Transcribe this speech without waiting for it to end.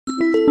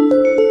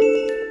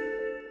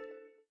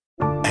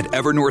At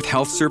Evernorth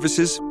Health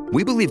Services,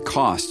 we believe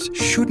costs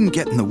shouldn't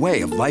get in the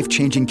way of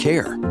life-changing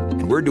care,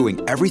 and we're doing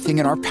everything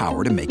in our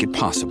power to make it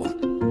possible.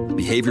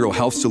 Behavioral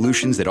health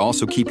solutions that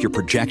also keep your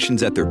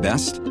projections at their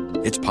best?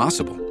 It's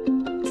possible.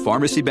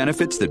 Pharmacy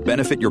benefits that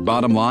benefit your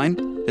bottom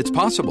line? It's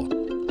possible.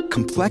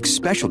 Complex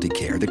specialty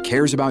care that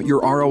cares about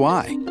your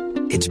ROI?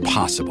 It's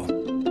possible.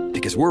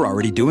 Because we're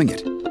already doing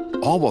it.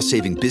 All while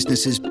saving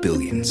businesses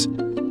billions.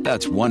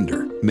 That's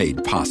Wonder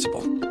made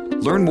possible.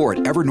 Learn more at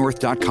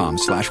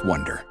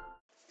evernorth.com/wonder.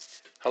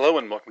 Hello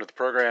and welcome to the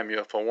program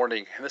UFO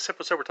Warning. In this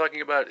episode we're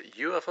talking about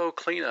UFO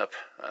cleanup.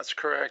 That's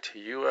correct,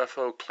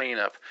 UFO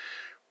cleanup.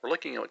 We're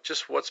looking at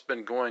just what's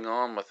been going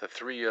on with the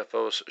 3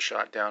 UFOs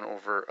shot down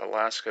over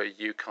Alaska,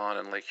 Yukon,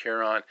 and Lake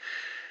Huron.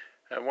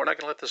 And we're not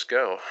going to let this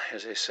go,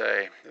 as they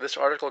say. This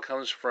article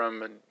comes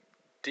from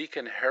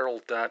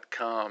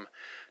DeaconHerald.com.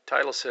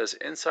 Title says,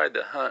 Inside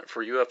the Hunt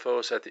for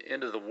UFOs at the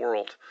End of the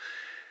World.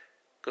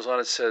 Goes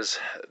on, it says,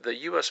 the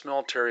U.S.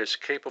 military is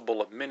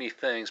capable of many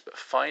things, but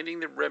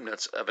finding the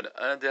remnants of an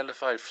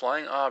unidentified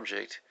flying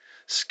object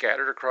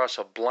scattered across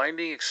a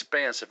blinding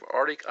expanse of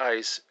Arctic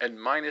ice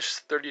and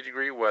minus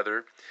 30-degree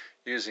weather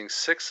using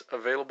 6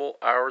 available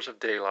hours of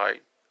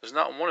daylight is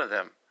not one of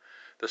them.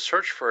 The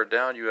search for a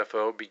downed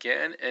UFO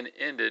began and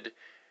ended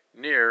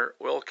near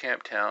Oil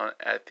Camp Town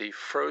at the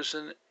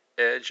frozen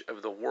edge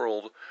of the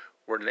world,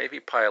 where Navy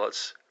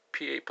pilots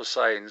P-8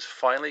 Poseidons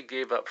finally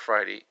gave up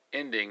Friday,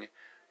 ending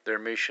their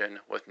mission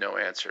with no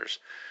answers.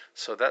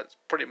 So that's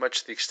pretty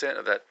much the extent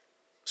of that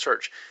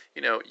search.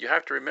 You know, you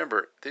have to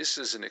remember, this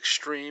is an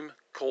extreme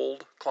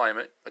cold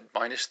climate at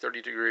minus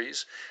 30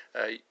 degrees.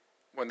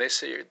 When they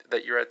say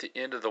that you're at the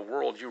end of the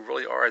world, you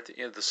really are at the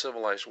end of the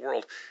civilized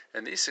world.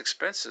 And these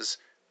expenses,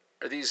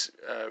 or these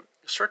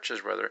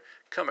searches rather,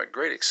 come at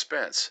great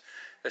expense.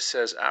 It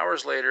says,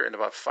 hours later and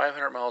about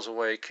 500 miles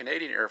away,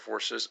 Canadian Air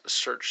Forces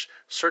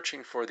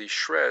searching for the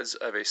shreds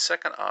of a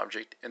second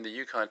object in the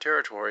Yukon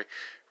Territory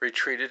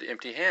retreated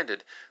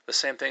empty-handed. The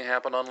same thing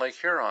happened on Lake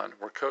Huron,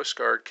 where Coast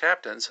Guard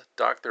captains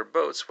docked their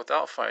boats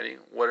without finding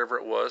whatever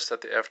it was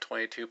that the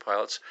F-22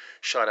 pilots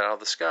shot out of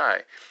the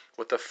sky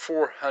with a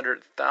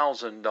 $400,000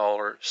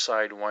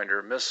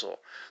 Sidewinder missile.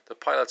 The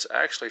pilots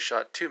actually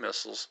shot 2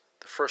 missiles.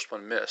 The first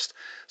one missed.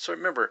 So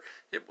remember,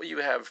 you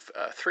have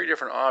 3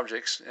 different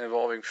objects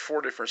involving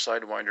 4 different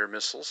Sidewinder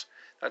missiles.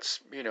 That's,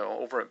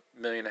 over $1.5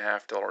 million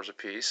a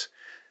piece.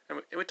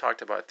 And we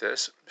talked about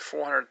this.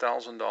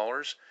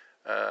 $400,000.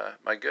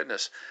 My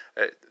goodness.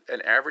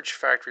 An average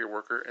factory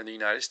worker in the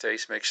United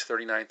States makes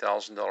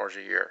 $39,000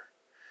 a year.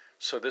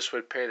 So this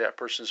would pay that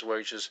person's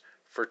wages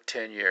for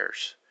 10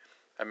 years.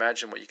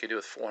 Imagine what you could do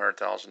with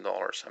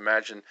 $400,000.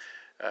 Imagine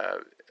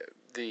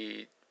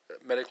the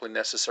medically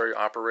necessary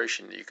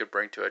operation that you could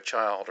bring to a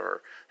child,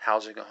 or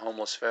housing a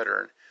homeless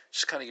veteran.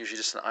 Just kind of gives you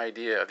just an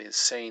idea of the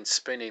insane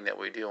spending that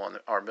we do on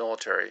our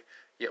military,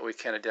 yet we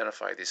can't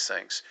identify these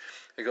things.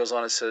 It goes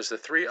on, it says, the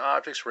 3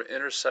 objects were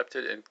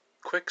intercepted in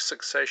quick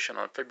succession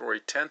on February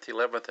 10th,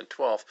 11th, and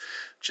 12th,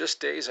 just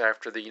days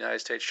after the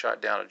United States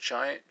shot down a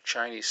giant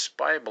Chinese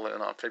spy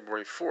balloon on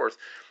February 4th.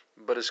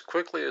 But as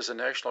quickly as the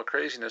national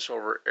craziness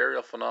over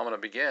aerial phenomena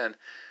began,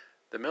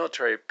 the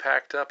military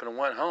packed up and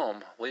went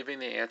home, leaving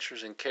the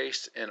answers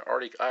encased in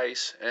Arctic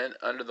ice and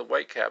under the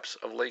whitecaps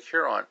of Lake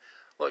Huron.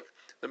 Look,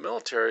 the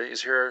military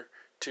is here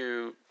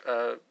to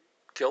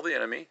kill the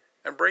enemy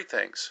and break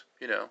things.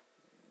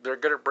 They're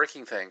good at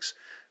breaking things.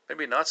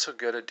 Maybe not so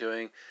good at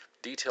doing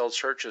detailed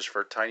searches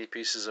for tiny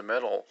pieces of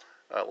metal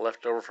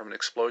left over from an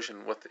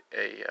explosion with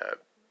a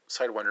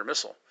Sidewinder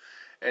missile.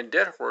 And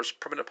Dead Horse,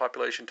 permanent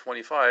population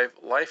 25,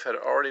 life had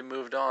already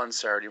moved on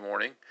Saturday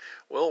morning.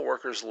 Oil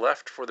workers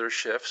left for their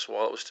shifts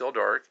while it was still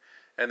dark,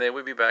 and they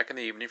would be back in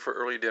the evening for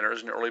early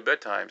dinners and early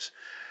bedtimes.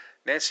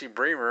 Nancy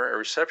Bremer, a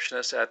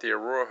receptionist at the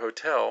Aurora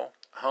Hotel,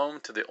 home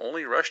to the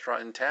only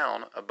restaurant in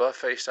town, a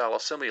buffet-style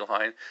assembly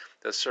line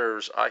that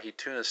serves ahi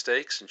tuna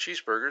steaks and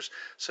cheeseburgers,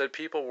 said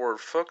people were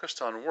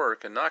focused on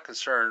work and not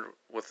concerned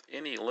with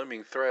any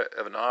looming threat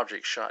of an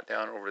object shot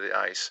down over the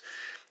ice.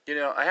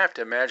 I have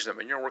to imagine that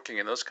when you're working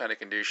in those kind of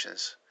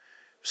conditions,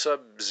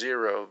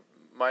 sub-zero,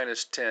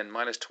 minus 10,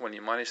 minus 20,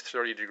 minus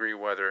 30 degree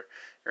weather,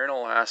 you're in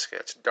Alaska,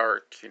 it's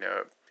dark,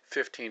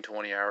 15,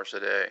 20 hours a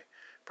day.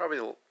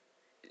 Probably,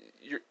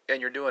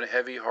 you're doing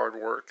heavy, hard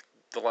work.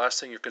 The last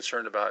thing you're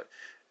concerned about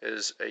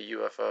is a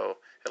UFO,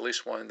 at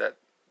least one that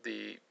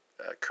the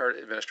current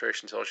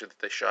administration tells you that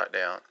they shot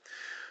down.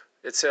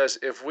 It says,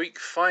 if we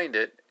find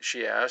it,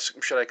 she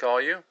asked, should I call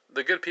you?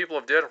 The good people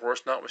of Dead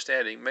Horse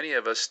notwithstanding, many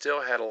of us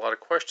still had a lot of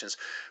questions.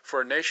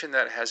 For a nation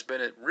that has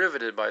been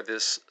riveted by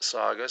this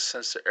saga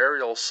since the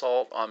aerial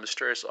assault on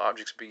mysterious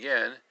objects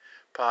began,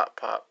 pop,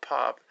 pop,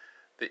 pop,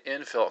 the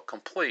end felt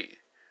complete.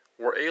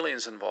 Were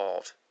aliens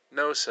involved?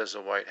 No, says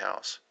the White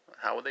House.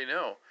 How would they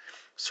know?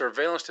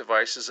 Surveillance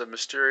devices of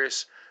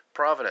mysterious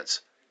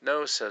provenance?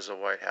 No, says the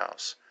White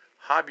House.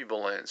 Hobby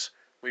balloons?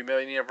 We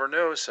may never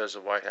know, says the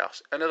White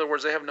House. In other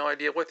words, they have no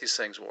idea what these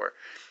things were.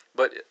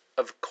 But,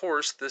 of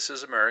course, this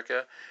is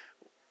America,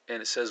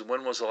 and it says,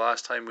 when was the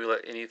last time we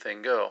let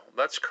anything go?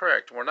 That's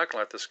correct. We're not going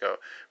to let this go.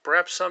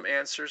 Perhaps some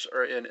answers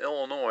are in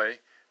Illinois,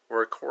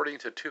 where, according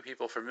to two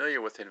people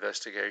familiar with the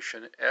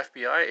investigation,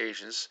 FBI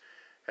agents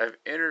have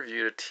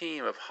interviewed a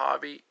team of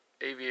hobby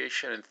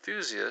aviation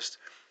enthusiasts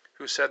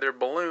who said their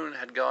balloon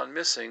had gone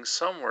missing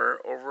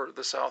somewhere over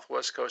the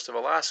southwest coast of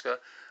Alaska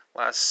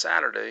last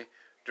Saturday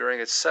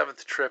during its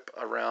 7th trip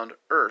around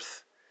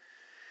Earth.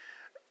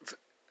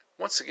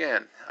 Once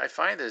again, I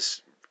find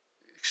this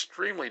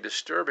extremely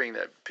disturbing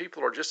that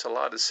people are just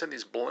allowed to send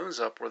these balloons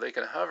up where they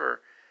can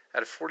hover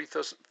at a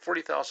 40,000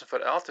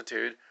 foot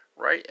altitude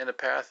right in the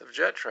path of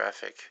jet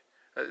traffic.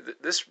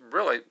 This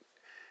really,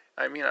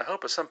 I mean, I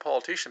hope some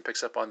politician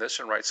picks up on this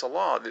and writes a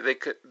law.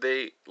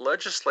 They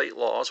legislate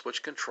laws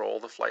which control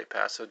the flight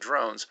paths of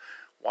drones.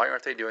 Why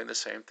aren't they doing the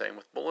same thing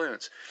with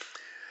balloons?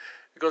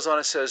 It goes on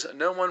and says,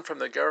 no one from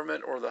the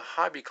government or the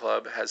hobby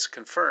club has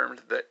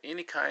confirmed that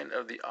any kind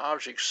of the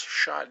objects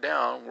shot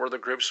down were the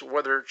group's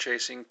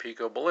weather-chasing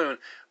Pico balloon,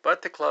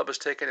 but the club has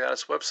taken down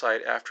its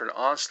website after an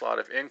onslaught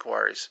of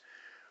inquiries.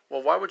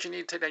 Well, why would you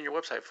need to take down your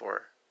website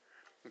for?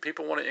 When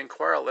people want to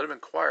inquire, let them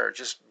inquire.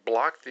 Just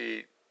block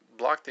the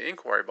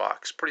inquiry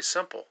box. Pretty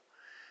simple.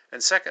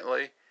 And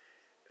secondly,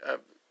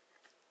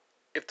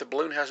 if the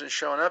balloon hasn't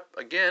shown up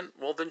again,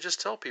 well, then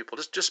just tell people.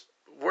 Just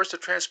where's the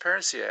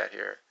transparency at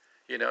here?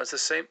 You know, it's the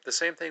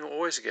same thing we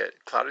always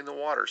get, clouding the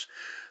waters.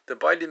 The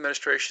Biden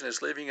administration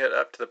is leaving it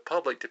up to the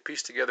public to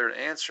piece together an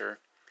answer.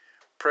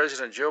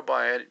 President Joe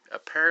Biden,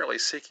 apparently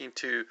seeking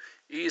to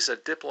ease a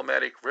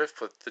diplomatic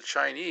rift with the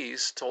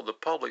Chinese, told the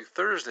public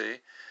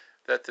Thursday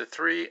that the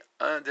 3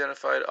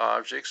 unidentified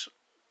objects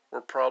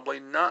were probably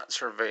not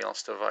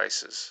surveillance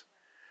devices.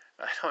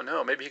 I don't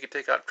know. Maybe he could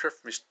take out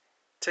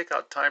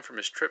time from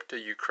his trip to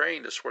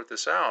Ukraine to sort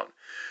this out.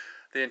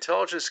 The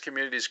intelligence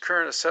community's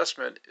current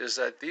assessment is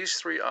that these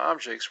 3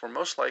 objects were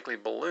most likely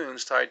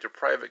balloons tied to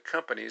private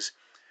companies,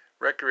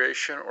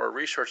 recreation or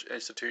research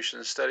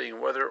institutions studying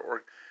weather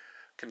or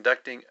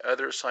conducting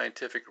other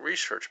scientific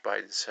research,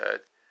 Biden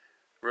said.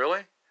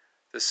 Really?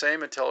 The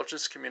same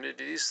intelligence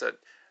communities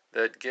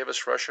that gave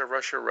us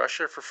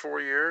Russia for 4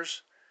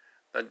 years,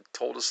 that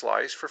told us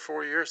lies for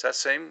 4 years? The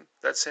same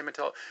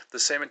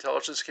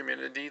intelligence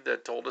community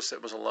that told us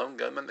it was a lone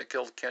gunman that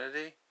killed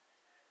Kennedy?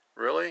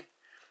 Really?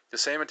 The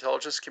same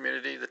intelligence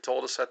community that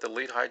told us that the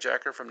lead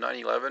hijacker from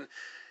 9/11,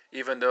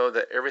 even though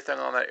that everything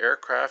on that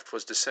aircraft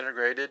was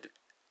disintegrated,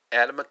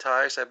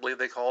 atomatized, I believe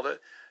they called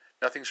it,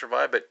 nothing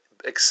survived, but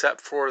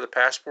except for the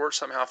passport,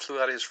 somehow flew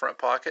out of his front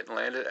pocket and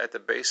landed at the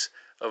base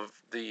of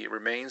the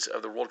remains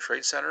of the World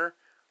Trade Center?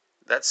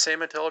 That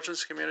same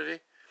intelligence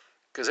community?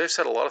 Because they've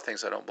said a lot of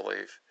things I don't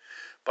believe.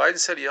 Biden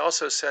said he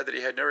also said that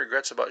he had no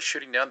regrets about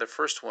shooting down the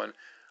first one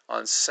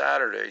on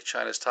Saturday.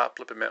 China's top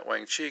diplomat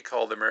Wang Chi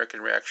called the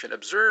American reaction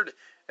absurd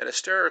and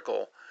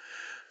hysterical.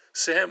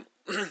 Sam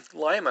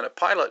Lyman, a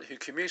pilot who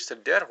commutes to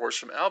Deadhorse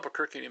from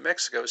Albuquerque, New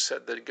Mexico,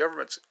 said the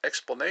government's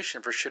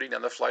explanation for shooting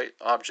down the flight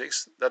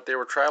objects, that they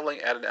were traveling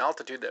at an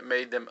altitude that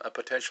made them a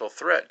potential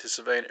threat to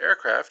civilian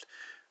aircraft,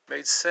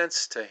 made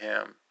sense to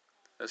him.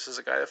 This is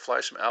a guy that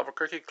flies from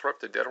Albuquerque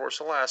to Deadhorse,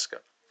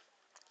 Alaska.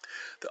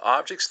 The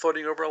objects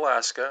floating over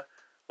Alaska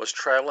was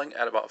traveling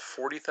at about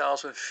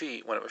 40,000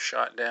 feet when it was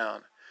shot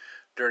down.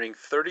 During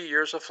 30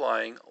 years of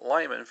flying,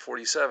 Lyman,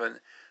 47,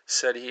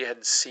 said he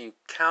had seen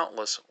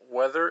countless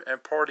weather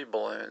and party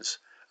balloons,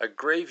 a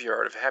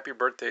graveyard of happy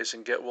birthdays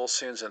and get well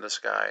soons in the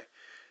sky,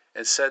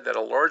 and said that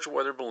a large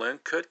weather balloon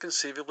could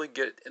conceivably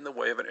get in the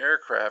way of an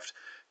aircraft,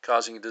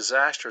 causing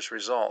disastrous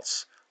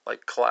results,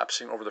 like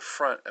collapsing over the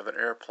front of an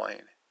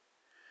airplane.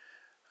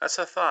 That's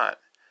a thought.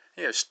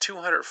 It's a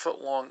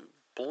 200-foot-long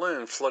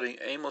balloon floating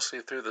aimlessly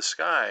through the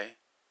sky.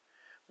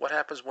 What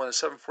happens when a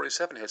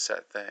 747 hits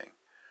that thing,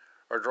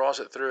 or draws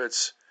it through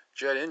its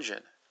jet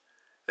engine?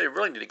 They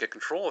really need to get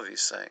control of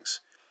these things.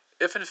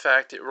 If in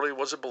fact it really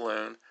was a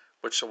balloon,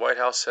 which the White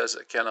House says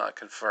it cannot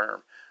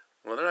confirm,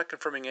 well, they're not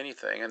confirming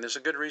anything, and there's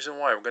a good reason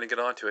why. We're going to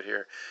get onto it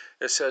here.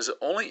 It says the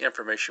only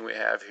information we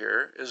have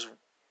here is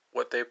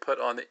what they put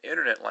on the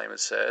internet, Lyman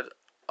said.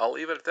 I'll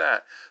leave it at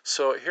that.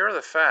 So here are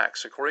the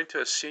facts, according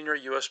to a senior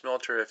U.S.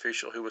 military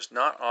official who was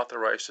not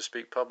authorized to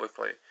speak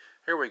publicly.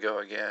 Here we go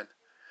again.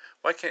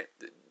 Why can't...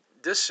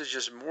 This is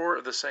just more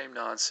of the same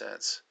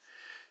nonsense.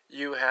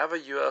 You have a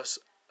U.S.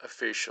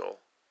 official.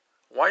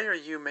 Why are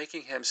you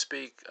making him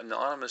speak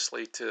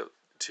anonymously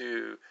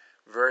to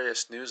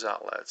various news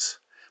outlets?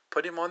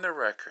 Put him on the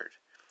record.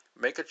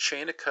 Make a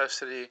chain of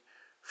custody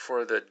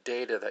for the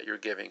data that you're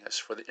giving us,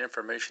 for the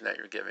information that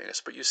you're giving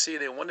us. But you see,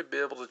 they want to be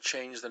able to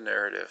change the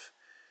narrative.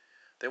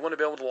 They want to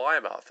be able to lie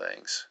about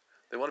things.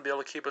 They want to be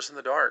able to keep us in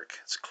the dark.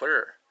 It's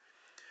clear.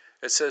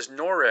 It says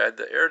NORAD,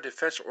 the air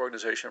defense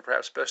organization,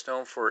 perhaps best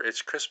known for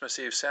its Christmas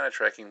Eve Santa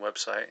tracking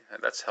website,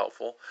 and that's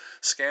helpful,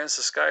 scans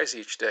the skies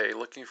each day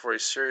looking for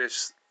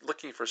serious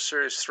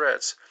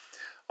threats.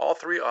 All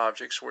 3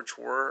 objects, which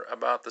were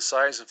about the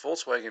size of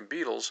Volkswagen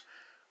Beetles,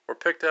 were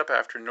picked up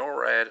after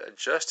NORAD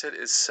adjusted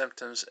its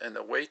systems in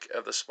the wake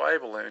of the spy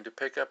balloon to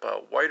pick up a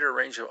wider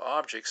range of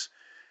objects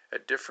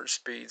at different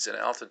speeds and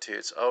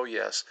altitudes. Oh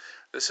yes,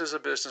 this is a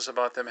business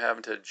about them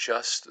having to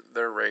adjust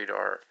their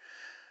radar.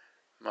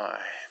 My,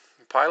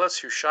 Pilots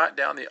who shot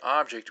down the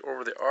object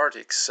over the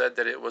Arctic said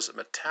that it was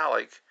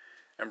metallic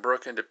and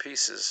broke into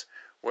pieces.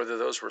 Whether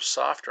those were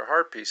soft or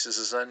hard pieces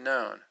is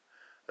unknown.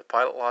 The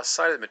pilot lost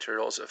sight of the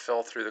material as it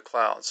fell through the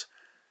clouds.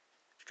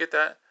 Did you get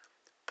that?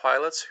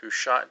 Pilots who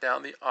shot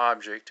down the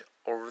object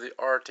over the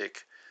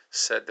Arctic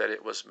said that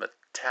it was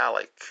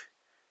metallic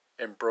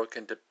and broke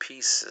into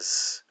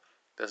pieces.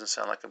 Doesn't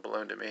sound like a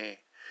balloon to me.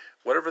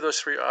 Whatever those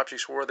three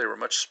objects were, they were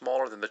much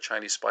smaller than the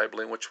Chinese spy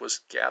balloon, which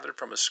was gathered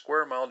from a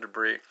square-mile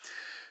debris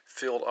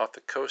field off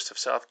the coast of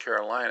South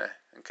Carolina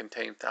and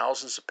contained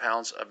thousands of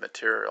pounds of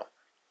material.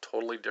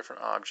 Totally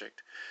different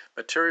object.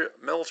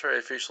 Military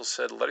officials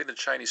said letting the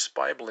Chinese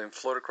spy balloon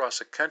float across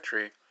the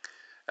country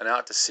and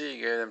out to sea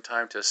gave them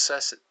time to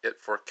assess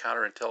it for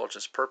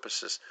counterintelligence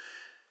purposes.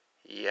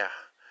 Yeah.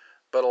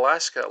 But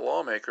Alaska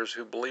lawmakers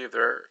who believe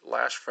their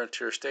last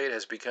frontier state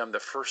has become the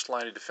first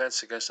line of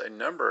defense against a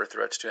number of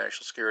threats to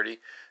national security,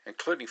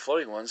 including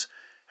floating ones,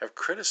 have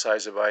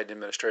criticized the Biden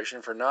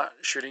administration for not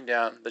shooting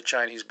down the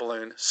Chinese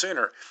balloon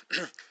sooner.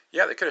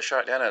 Yeah, they could have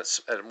shot down at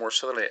a more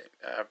southerly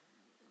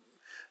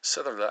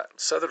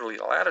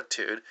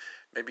latitude.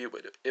 Maybe it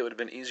would have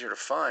been easier to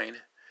find.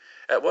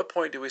 At what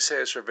point do we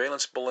say a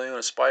surveillance balloon,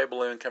 a spy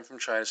balloon, come from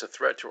China as a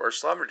threat to our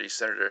sovereignty?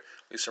 Senator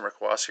Lisa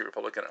Murkowski,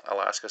 Republican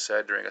Alaska,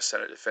 said during a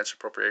Senate Defense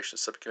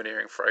Appropriations Subcommittee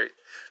hearing Friday,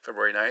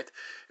 February 9th.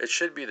 It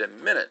should be the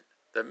minute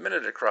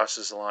it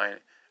crosses the line,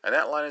 and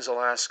that line is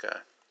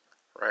Alaska,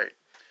 right?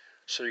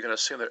 So you're going to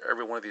assume that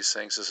every one of these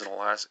things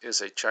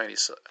is a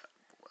Chinese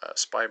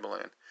spy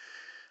balloon.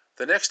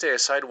 The next day, a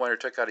Sidewinder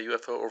took out a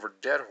UFO over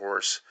Dead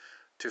Horse.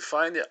 To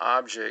find the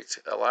object,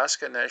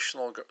 Alaska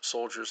National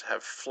soldiers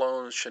have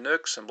flown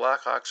Chinooks and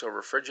Blackhawks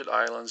over frigid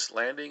islands,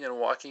 landing and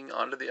walking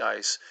onto the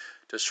ice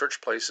to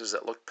search places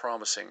that looked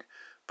promising,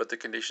 but the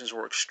conditions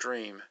were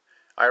extreme.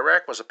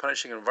 Iraq was a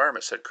punishing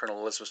environment, said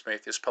Colonel Elizabeth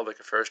Matthews, Public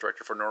Affairs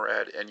Director for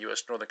NORAD and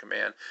U.S. Northern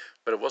Command,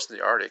 but it wasn't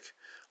the Arctic.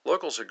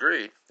 Locals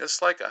agreed.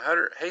 It's like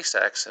 100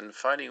 haystacks and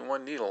finding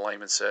one needle,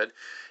 Lyman said.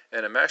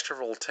 In a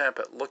masterful attempt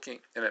at looking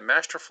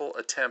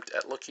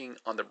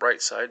on the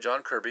bright side,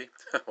 John Kirby,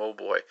 oh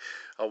boy,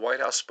 a White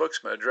House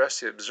spokesman,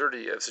 addressed the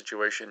absurdity of the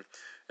situation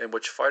in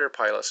which fighter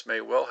pilots may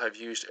well have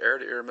used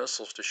air-to-air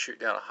missiles to shoot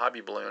down a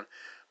hobby balloon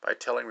by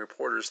telling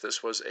reporters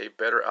this was a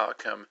better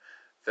outcome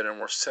than a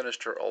more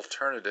sinister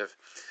alternative.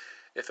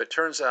 If it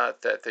turns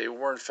out that they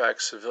were in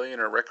fact civilian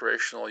or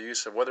recreational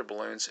use of weather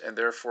balloons and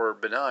therefore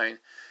benign,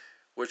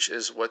 which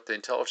is what the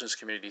intelligence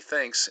community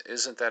thinks,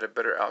 isn't that a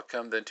better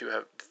outcome than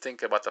to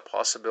think about the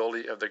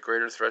possibility of the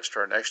greater threats to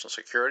our national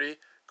security?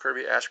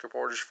 Kirby asked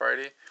reporters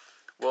Friday.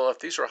 Well, if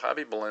these are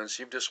hobby balloons,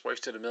 you've just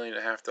wasted $1.5 million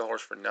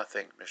for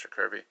nothing, Mr.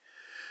 Kirby.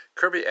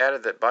 Kirby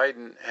added that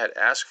Biden had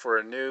asked for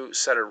a new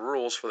set of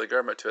rules for the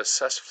government to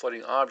assess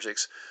floating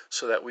objects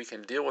so that we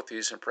can deal with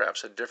these in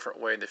perhaps a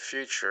different way in the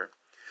future.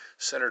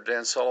 Senator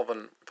Dan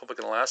Sullivan,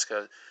 Republican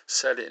Alaska,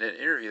 said in an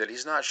interview that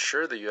he's not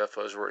sure the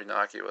UFOs were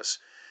innocuous.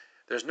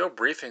 There's no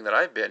briefing that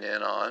I've been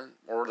in on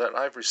or that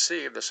I've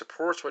received that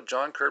supports what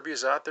John Kirby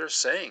is out there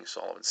saying,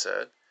 Sullivan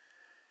said.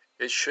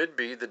 It should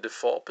be the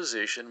default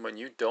position when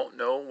you don't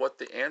know what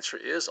the answer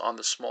is on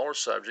the smaller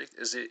subject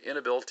is the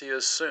inability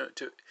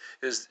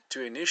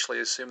to initially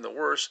assume the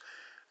worst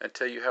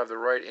until you have the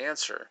right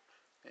answer.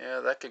 Yeah,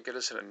 that could get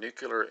us in a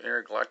nuclear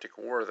intergalactic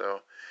war,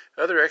 though.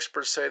 Other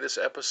experts say this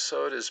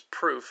episode is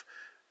proof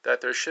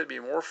that there should be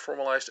more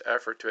formalized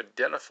effort to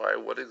identify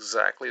what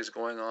exactly is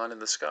going on in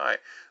the sky.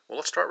 Well,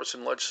 let's start with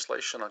some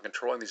legislation on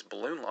controlling these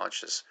balloon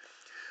launches.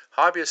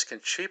 Hobbyists can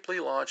cheaply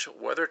launch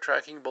weather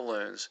tracking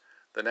balloons.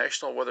 The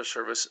National Weather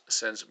Service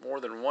sends more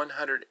than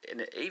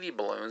 180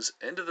 balloons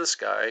into the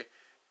sky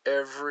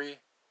every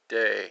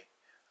day.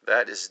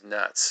 That is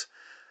nuts.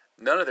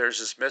 None of theirs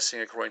is missing,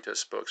 according to a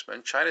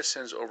spokesman. China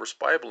sends over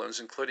spy balloons,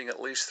 including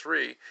at least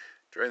 3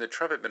 during the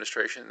Trump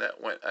administration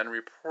that went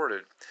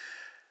unreported.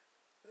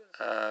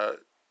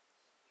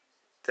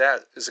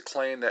 That is a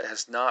claim that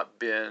has not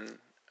been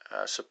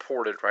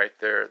supported right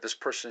there. This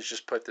person has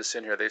just put this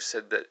in here. They've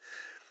said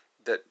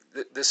that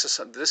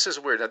this is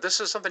weird. Now,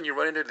 this is something you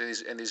run into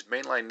in these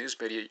mainline news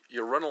media.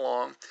 You run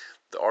along,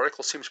 the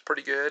article seems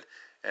pretty good,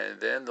 and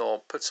then they'll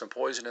put some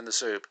poison in the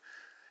soup.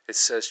 It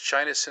says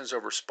China sends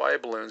over spy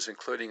balloons,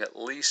 including at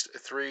least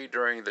 3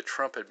 during the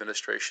Trump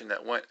administration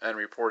that went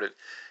unreported.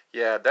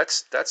 Yeah,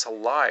 that's a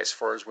lie as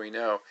far as we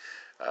know.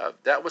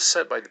 That was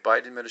said by the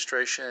Biden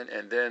administration,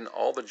 and then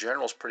all the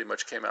generals pretty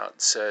much came out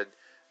and said,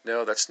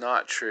 no, that's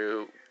not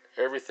true.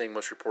 Everything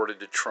was reported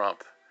to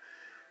Trump.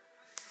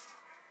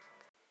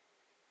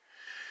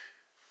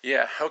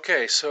 Yeah,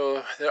 okay,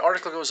 so the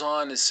article goes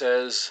on. It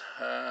says,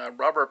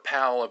 Robert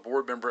Powell, a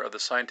board member of the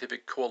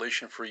Scientific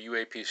Coalition for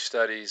UAP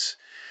Studies,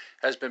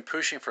 has been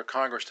pushing for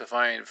Congress to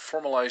find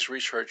formalized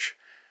research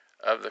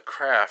of the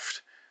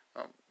craft.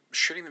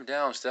 Shooting them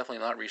down is definitely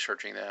not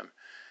researching them.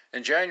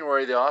 In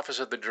January, the Office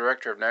of the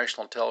Director of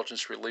National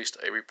Intelligence released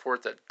a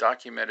report that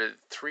documented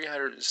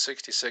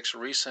 366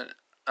 recent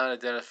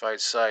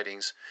unidentified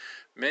sightings,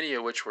 many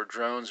of which were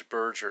drones,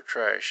 birds, or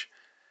trash.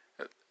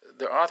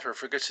 The author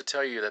forgets to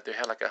tell you that they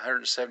had like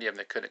 170 of them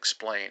they couldn't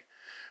explain.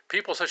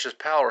 People such as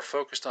Powell are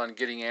focused on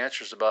getting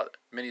answers about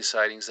many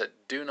sightings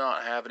that do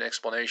not have an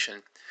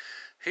explanation.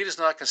 He does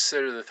not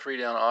consider the three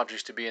down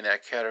objects to be in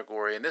that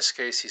category. In this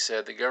case, he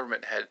said the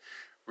government had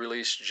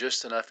released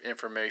just enough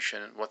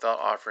information without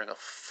offering a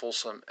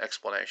fulsome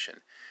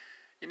explanation.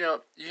 You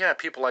know, you have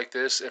people like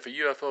this, if a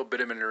UFO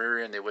bit him in the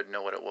rear end, they wouldn't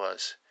know what it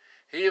was.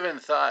 He even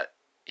thought,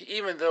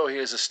 even though he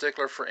is a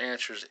stickler for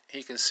answers,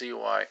 he can see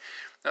why.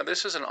 Now,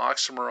 this is an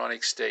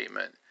oxymoronic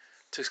statement.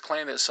 To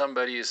claim that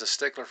somebody is a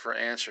stickler for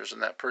answers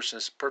and that person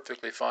is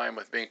perfectly fine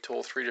with being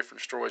told three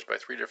different stories by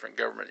three different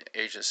government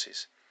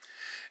agencies.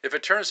 If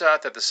it turns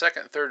out that the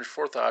second, third, and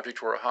fourth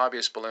object were a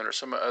hobbyist balloon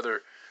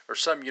or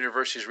some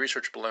university's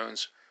research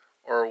balloons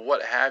or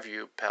what have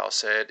you, Powell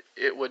said,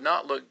 it would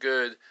not look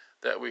good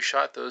that we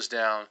shot those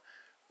down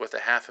with a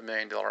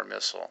 $500,000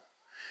 missile.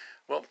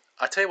 Well,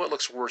 I tell you what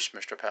looks worse,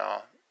 Mr.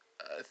 Powell.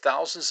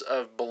 Thousands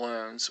of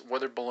balloons,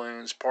 weather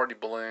balloons, party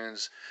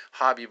balloons,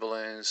 hobby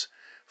balloons,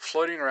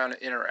 floating around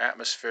in our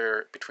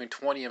atmosphere between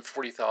 20 and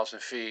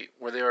 40,000 feet,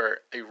 where they are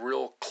a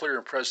real clear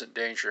and present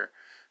danger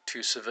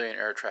to civilian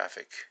air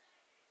traffic.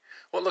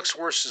 What looks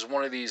worse is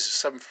one of these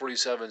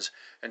 747s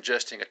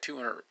ingesting a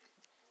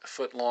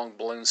 200-foot long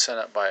balloon sent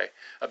up by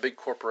a big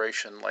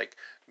corporation like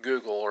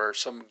Google or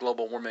some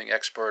global warming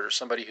expert or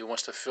somebody who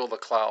wants to fill the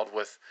clouds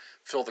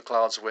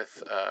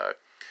with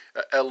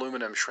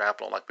aluminum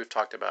shrapnel, like we've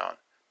talked about,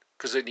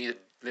 because they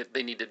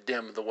need to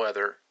dim the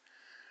weather.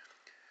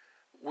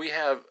 We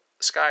have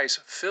skies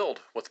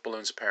filled with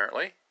balloons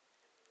apparently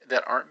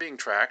that aren't being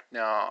tracked.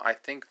 Now, I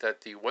think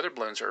that the weather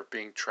balloons are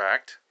being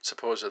tracked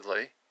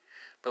supposedly,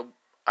 but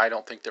I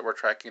don't think that we're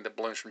tracking the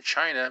balloons from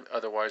China.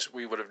 Otherwise,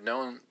 we would have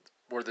known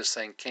where this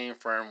thing came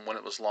from, when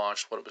it was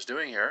launched, what it was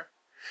doing here.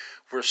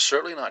 We're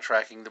certainly not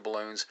tracking the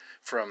balloons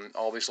from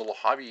all these little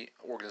hobby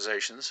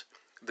organizations.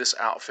 This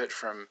outfit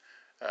from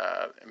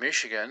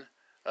Michigan,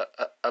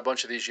 a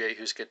bunch of these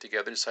yahoos get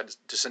together and decide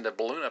to send a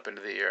balloon up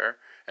into the air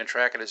and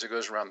track it as it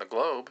goes around the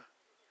globe.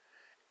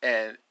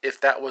 And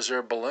if that was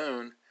their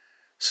balloon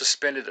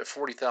suspended at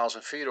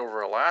 40,000 feet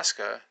over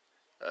Alaska,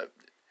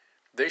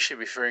 they should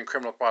be fearing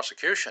criminal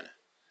prosecution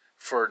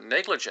for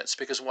negligence,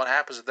 because what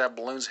happens if that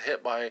balloon's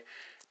hit by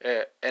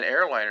an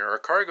airliner or a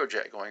cargo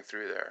jet going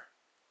through there?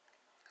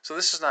 So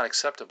this is not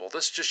acceptable.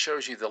 This just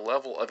shows you the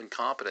level of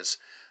incompetence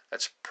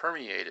that's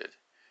permeated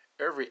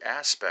every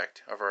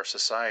aspect of our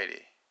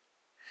society.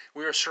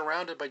 We are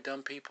surrounded by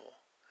dumb people,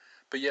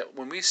 but yet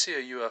when we see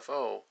a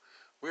UFO,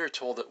 we are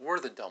told that we're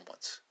the dumb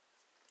ones.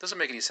 Doesn't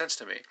make any sense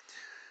to me.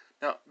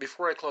 Now,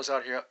 before I close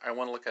out here, I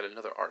want to look at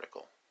another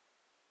article.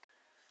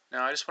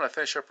 Now, I just want to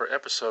finish up our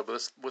episode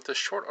with this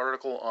short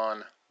article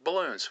on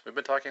balloons. We've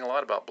been talking a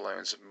lot about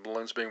balloons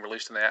being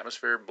released in the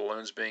atmosphere,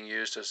 balloons being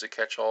used as a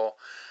catch-all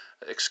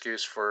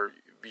excuse for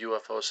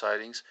UFO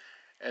sightings,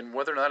 and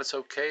whether or not it's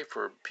okay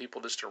for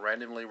people just to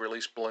randomly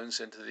release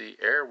balloons into the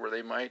air where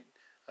they might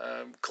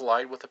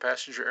collide with a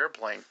passenger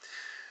airplane.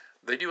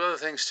 They do other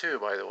things too,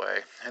 by the way.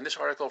 And this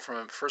article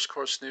from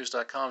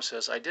firstcoursenews.com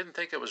says, I didn't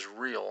think it was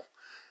real.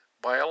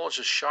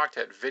 Biologists shocked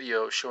at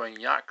video showing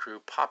yacht crew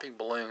popping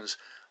balloons,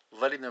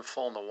 letting them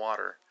fall in the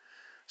water.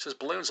 It says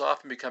balloons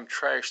often become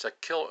trash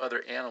that kill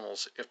other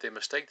animals if they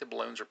mistake the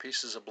balloons or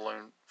pieces of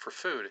balloon for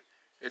food.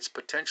 It's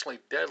potentially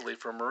deadly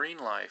for marine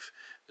life.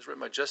 This is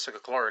written by Jessica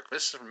Clark.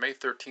 This is from May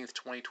 13th,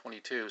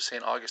 2022,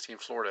 St. Augustine,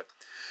 Florida.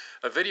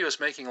 A video is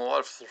making a lot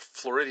of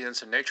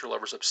Floridians and nature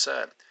lovers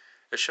upset.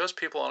 It shows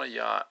people on a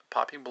yacht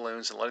popping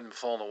balloons and letting them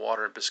fall in the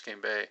water in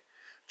Biscayne Bay.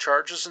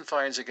 Charges and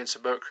fines against the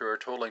boat crew are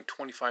totaling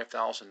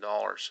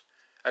 $25,000.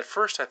 At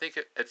first,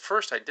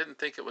 I didn't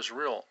think it was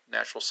real.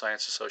 Natural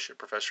Science Associate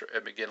Professor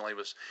Ed McGinley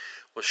was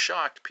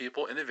shocked.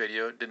 People in the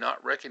video did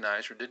not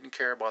recognize or didn't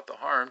care about the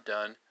harm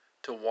done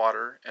to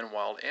water and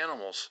wild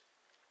animals.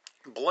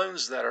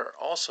 Balloons that are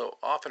also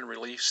often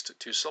released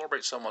to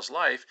celebrate someone's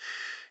life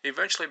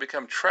eventually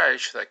become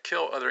trash that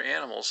kill other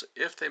animals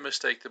if they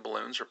mistake the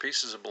balloons or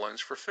pieces of balloons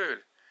for food.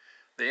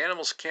 The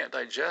animals can't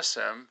digest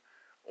them,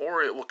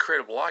 or it will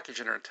create a blockage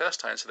in their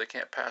intestines so they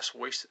can't pass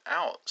waste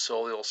out,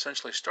 so they'll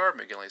essentially starve,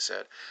 McGinley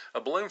said.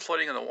 A balloon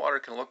floating in the water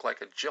can look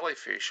like a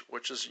jellyfish,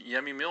 which is a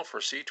yummy meal for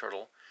a sea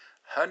turtle.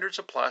 Hundreds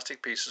of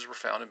plastic pieces were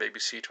found in baby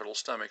sea turtle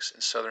stomachs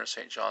in southern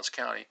St. Johns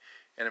County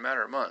in a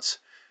matter of months.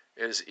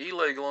 It is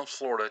illegal in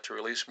Florida to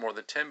release more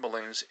than 10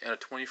 balloons in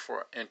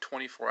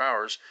 24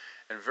 hours,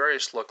 and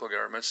various local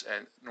governments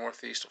in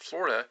northeast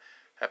Florida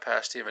have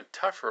passed even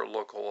tougher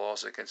local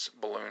laws against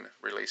balloon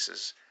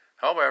releases.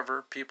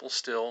 However, people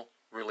still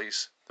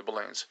release the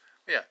balloons.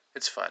 Yeah,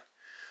 it's fun.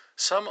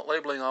 Some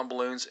labeling on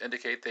balloons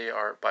indicate they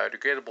are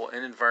biodegradable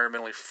and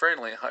environmentally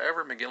friendly.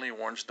 However, McGinley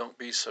warns, don't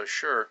be so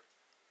sure.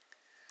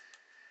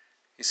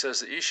 He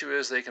says the issue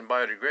is they can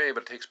biodegrade,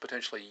 but it takes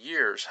potentially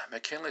years.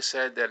 McGinley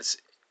said that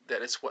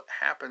it's what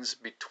happens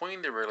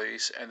between the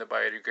release and the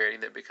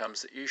biodegrading that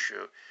becomes the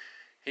issue.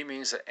 He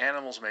means that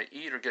animals may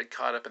eat or get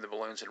caught up in the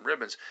balloons and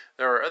ribbons.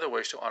 There are other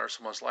ways to honor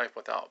someone's life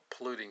without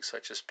polluting,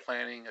 such as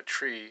planting a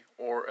tree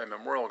or a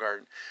memorial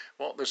garden.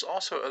 Well, there's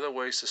also other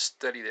ways to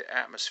study the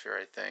atmosphere,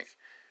 I think,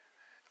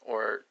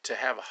 or to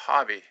have a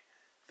hobby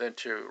than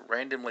to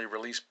randomly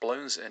release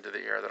balloons into the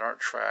air that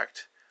aren't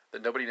tracked,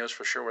 that nobody knows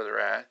for sure where they're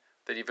at,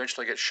 that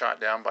eventually get shot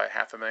down by a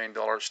 $500,000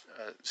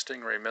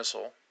 Stingray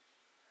missile.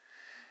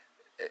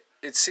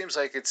 It seems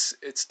like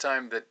it's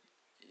time that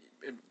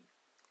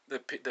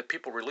the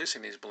people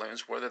releasing these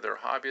balloons, whether they're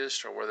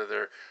hobbyists or whether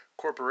they're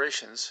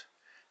corporations,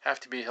 have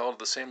to be held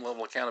to the same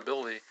level of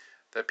accountability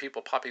that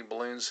people popping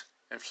balloons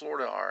in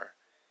Florida are.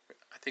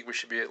 I think we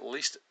should be at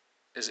least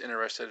as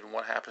interested in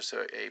what happens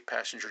to a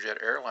passenger jet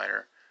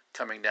airliner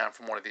coming down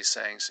from one of these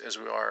things as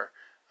we are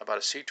about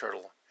a sea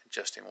turtle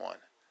ingesting one.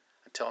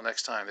 Until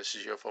next time, this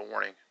is UFO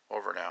Warning,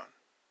 over and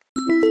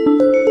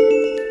out.